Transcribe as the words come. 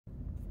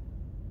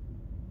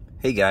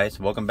Hey guys,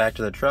 welcome back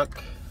to the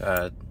truck.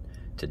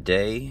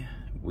 Today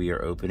we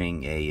are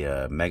opening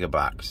a mega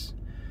box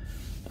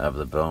of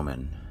the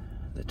Bowman,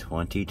 the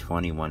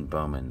 2021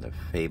 Bowman, the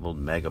fabled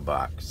mega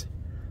box.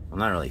 Well,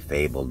 not really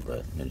fabled,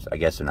 but I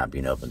guess they're not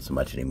being opened so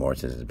much anymore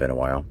since it's been a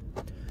while.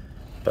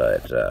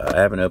 But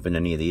I haven't opened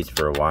any of these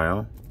for a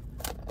while,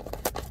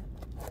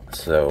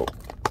 so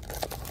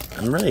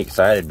I'm really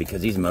excited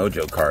because these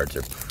Mojo cards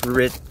are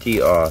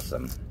pretty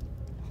awesome.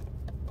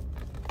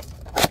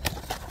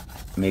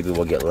 Maybe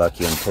we'll get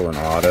lucky and pull an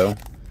auto.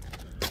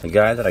 The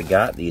guy that I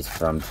got these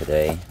from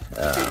today,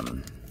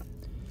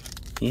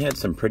 he had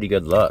some pretty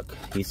good luck.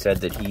 He said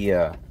that he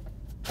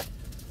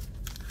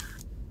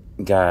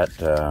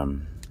got a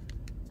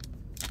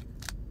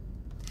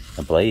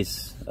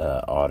Blaze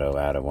auto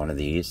out of one of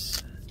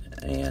these,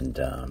 and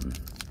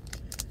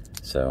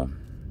so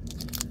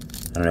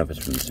I don't know if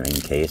it's from the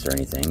same case or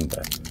anything,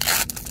 but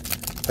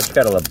you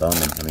gotta love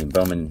Bowman. I mean,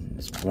 Bowman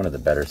is one of the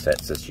better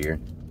sets this year.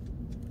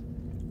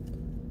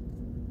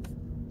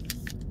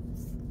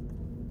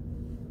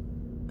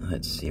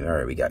 Let's see. All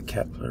right, we got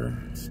Kepler,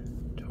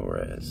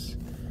 Torres,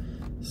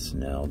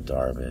 Snell,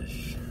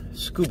 Darvish,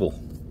 Scooble,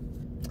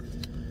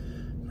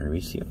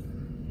 Mauricio,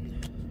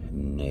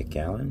 Nick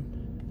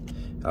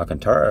Allen,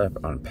 Alcantara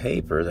on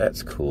paper.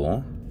 That's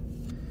cool.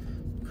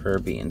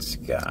 Kirby and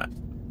Scott.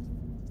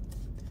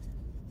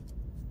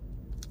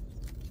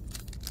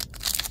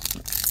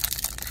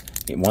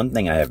 One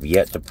thing I have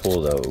yet to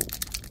pull though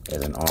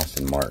is an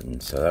Austin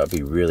Martin, so that would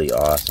be really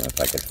awesome if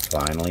I could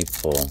finally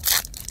pull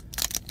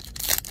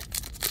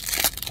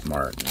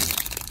Martin.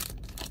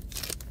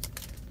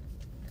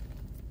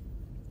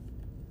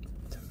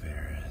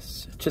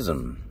 Tavares,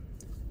 Chisholm,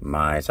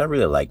 Mize. I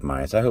really like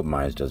Mize. I hope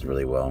Mize does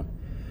really well.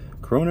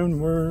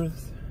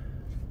 Cronenworth.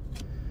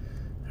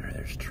 All right,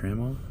 there's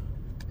Trammell.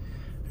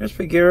 There's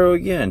Figueroa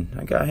again.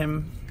 I got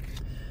him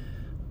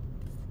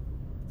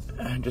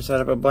just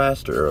out of a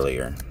blaster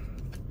earlier.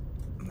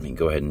 Let me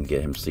go ahead and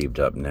get him sleeved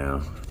up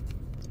now.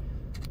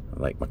 I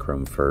like my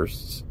chrome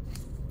firsts.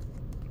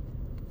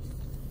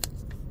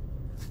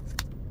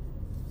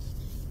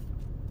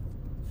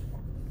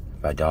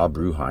 Vidal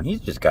Brujan. He's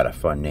just got a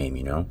fun name,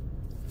 you know.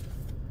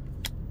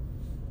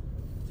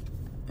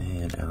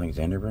 And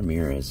Alexander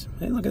Ramirez.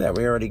 Hey, look at that.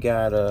 We already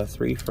got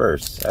 3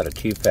 firsts out of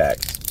 2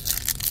 packs.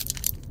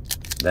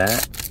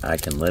 That I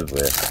can live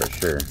with for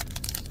sure.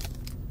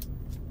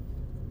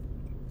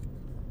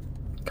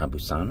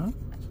 Campusano.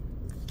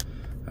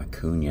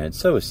 Acuna. It's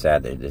so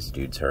sad that this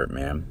dude's hurt,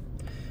 man.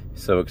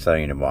 So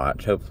exciting to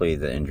watch. Hopefully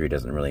the injury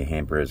doesn't really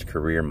hamper his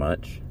career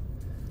much.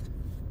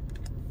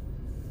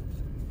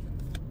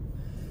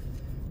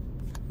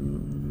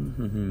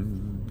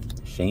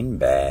 Shane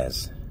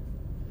Baz,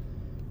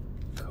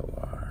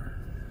 Kowar,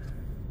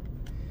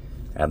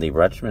 Adley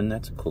Rutschman,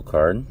 that's a cool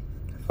card.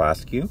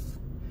 Foscue,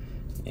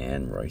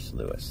 and Royce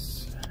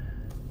Lewis.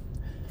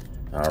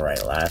 All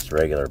right, last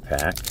regular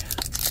pack.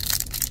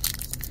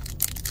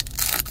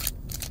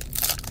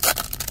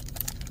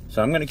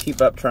 So I'm going to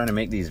keep up trying to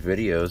make these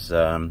videos.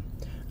 I don't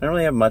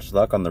really have much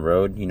luck on the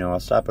road. You know,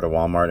 I'll stop at a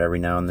Walmart every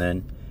now and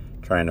then,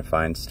 trying to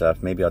find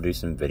stuff. Maybe I'll do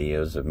some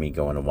videos of me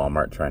going to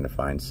Walmart trying to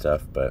find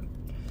stuff, but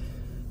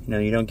you know,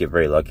 you don't get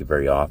very lucky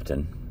very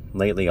often.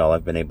 Lately, all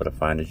I've been able to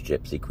find is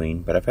Gypsy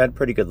Queen, but I've had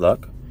pretty good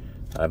luck.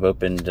 I've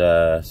opened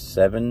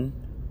 7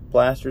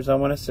 blasters, I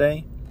want to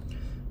say,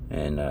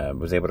 and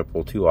was able to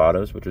pull 2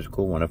 autos, which was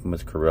cool. One of them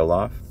was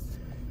Kirilloff.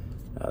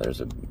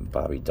 There's a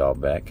Bobby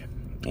Dahlbeck,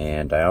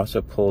 and I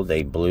also pulled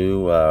a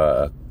blue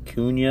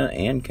Acuna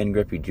and Ken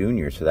Griffey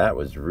Jr., so that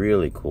was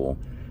really cool.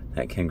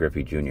 That Ken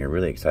Griffey Jr.,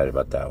 really excited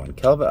about that one.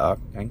 Kelvin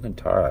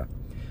Alcantara.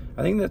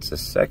 I think that's the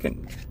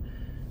second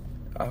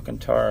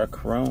Alcantara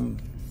Chrome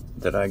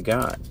that I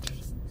got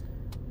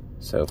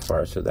so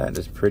far, so that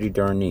is pretty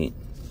darn neat.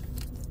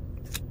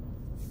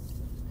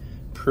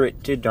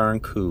 Pretty darn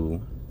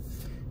cool.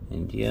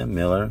 India,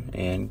 Miller,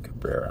 and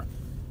Cabrera.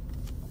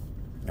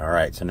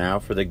 Alright, so now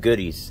for the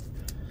goodies.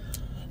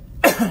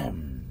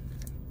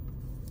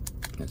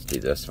 Let's do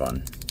this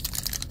one.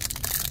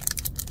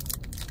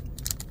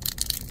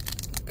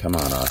 Come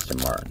on,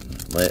 Austin Martin.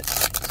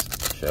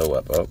 Let's show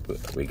up. Oh,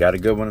 we got a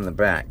good one in the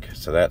back,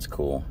 so that's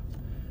cool.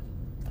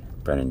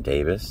 Brennan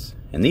Davis.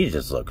 And these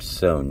just look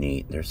so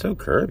neat. They're so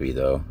curvy,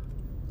 though.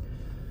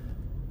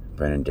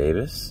 Brennan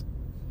Davis.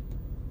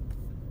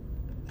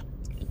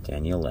 And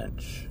Daniel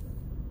Lynch.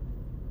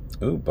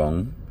 Ooh,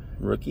 Bone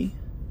rookie.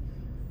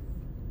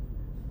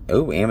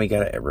 Oh, and we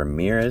got a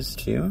Ramirez,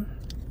 too.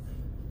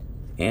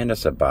 And a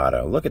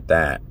Sabato. Look at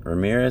that.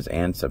 Ramirez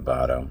and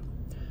Sabato.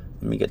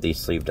 Let me get these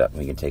sleeved up and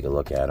we can take a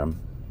look at them.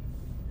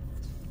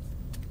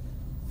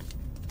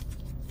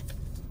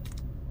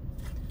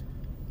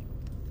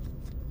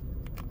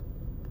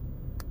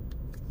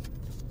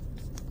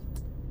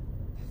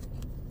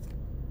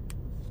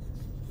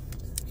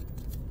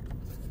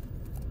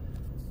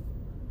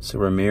 So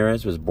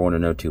Ramirez was born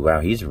in 02.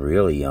 Wow, he's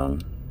really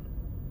young.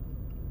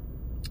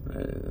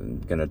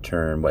 Gonna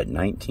turn, what,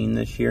 19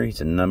 this year? He's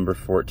a number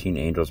 14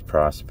 Angels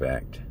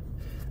prospect.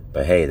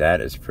 But hey,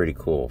 that is pretty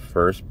cool.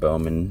 First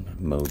Bowman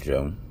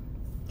Mojo.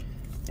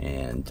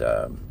 And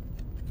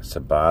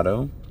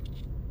Sabato.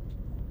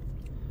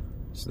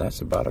 So that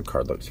Sabato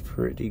card looks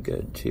pretty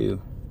good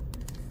too.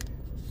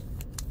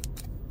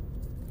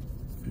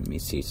 Let me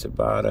see,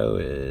 Sabato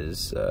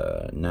is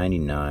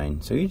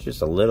 99, so he's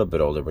just a little bit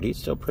older, but he's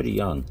still pretty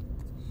young.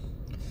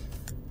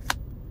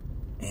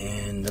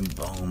 And the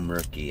Bowman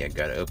rookie, I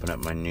gotta open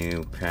up my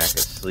new pack of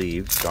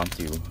sleeves. Gone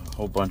through a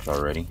whole bunch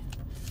already.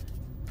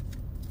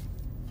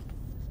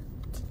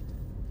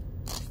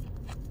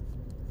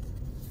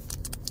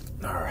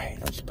 Alright,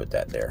 let's put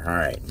that there.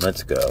 Alright,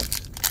 let's go.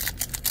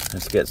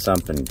 Let's get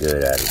something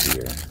good out of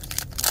here.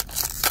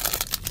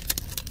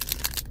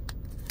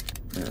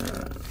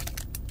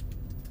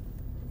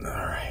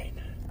 Alright.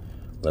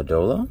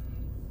 Ladola.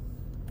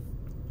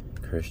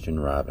 Christian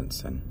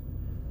Robinson.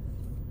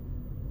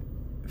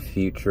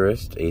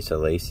 Futurist, Asa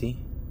Lacy.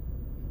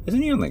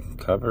 Isn't he on the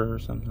cover or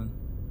something?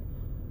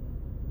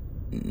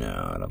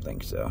 No, I don't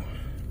think so.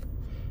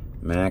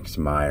 Max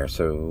Meyer,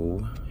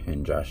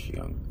 and Josh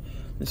Young.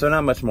 And so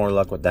not much more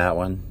luck with that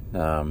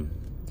one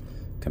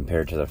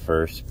compared to the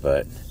first,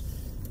 but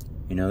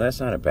you know, that's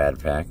not a bad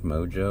pack.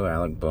 Mojo,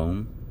 Alec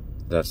Bohm.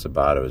 That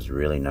Sabato is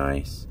really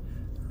nice.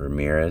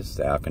 Ramirez,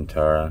 the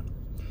Alcantara,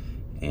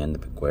 and the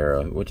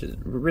Peguero, which is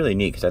really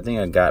neat because I think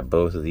I got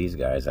both of these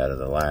guys out of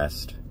the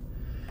last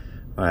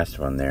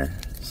one there.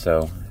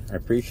 So I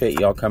appreciate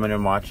y'all coming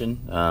and watching.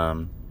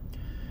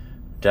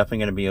 Definitely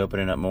going to be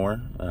opening up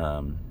more.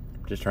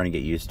 Just trying to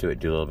get used to it,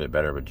 do a little bit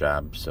better of a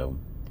job. So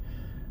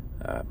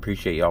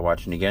appreciate y'all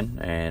watching again,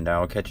 and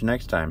I'll catch you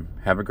next time.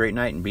 Have a great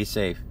night and be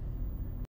safe.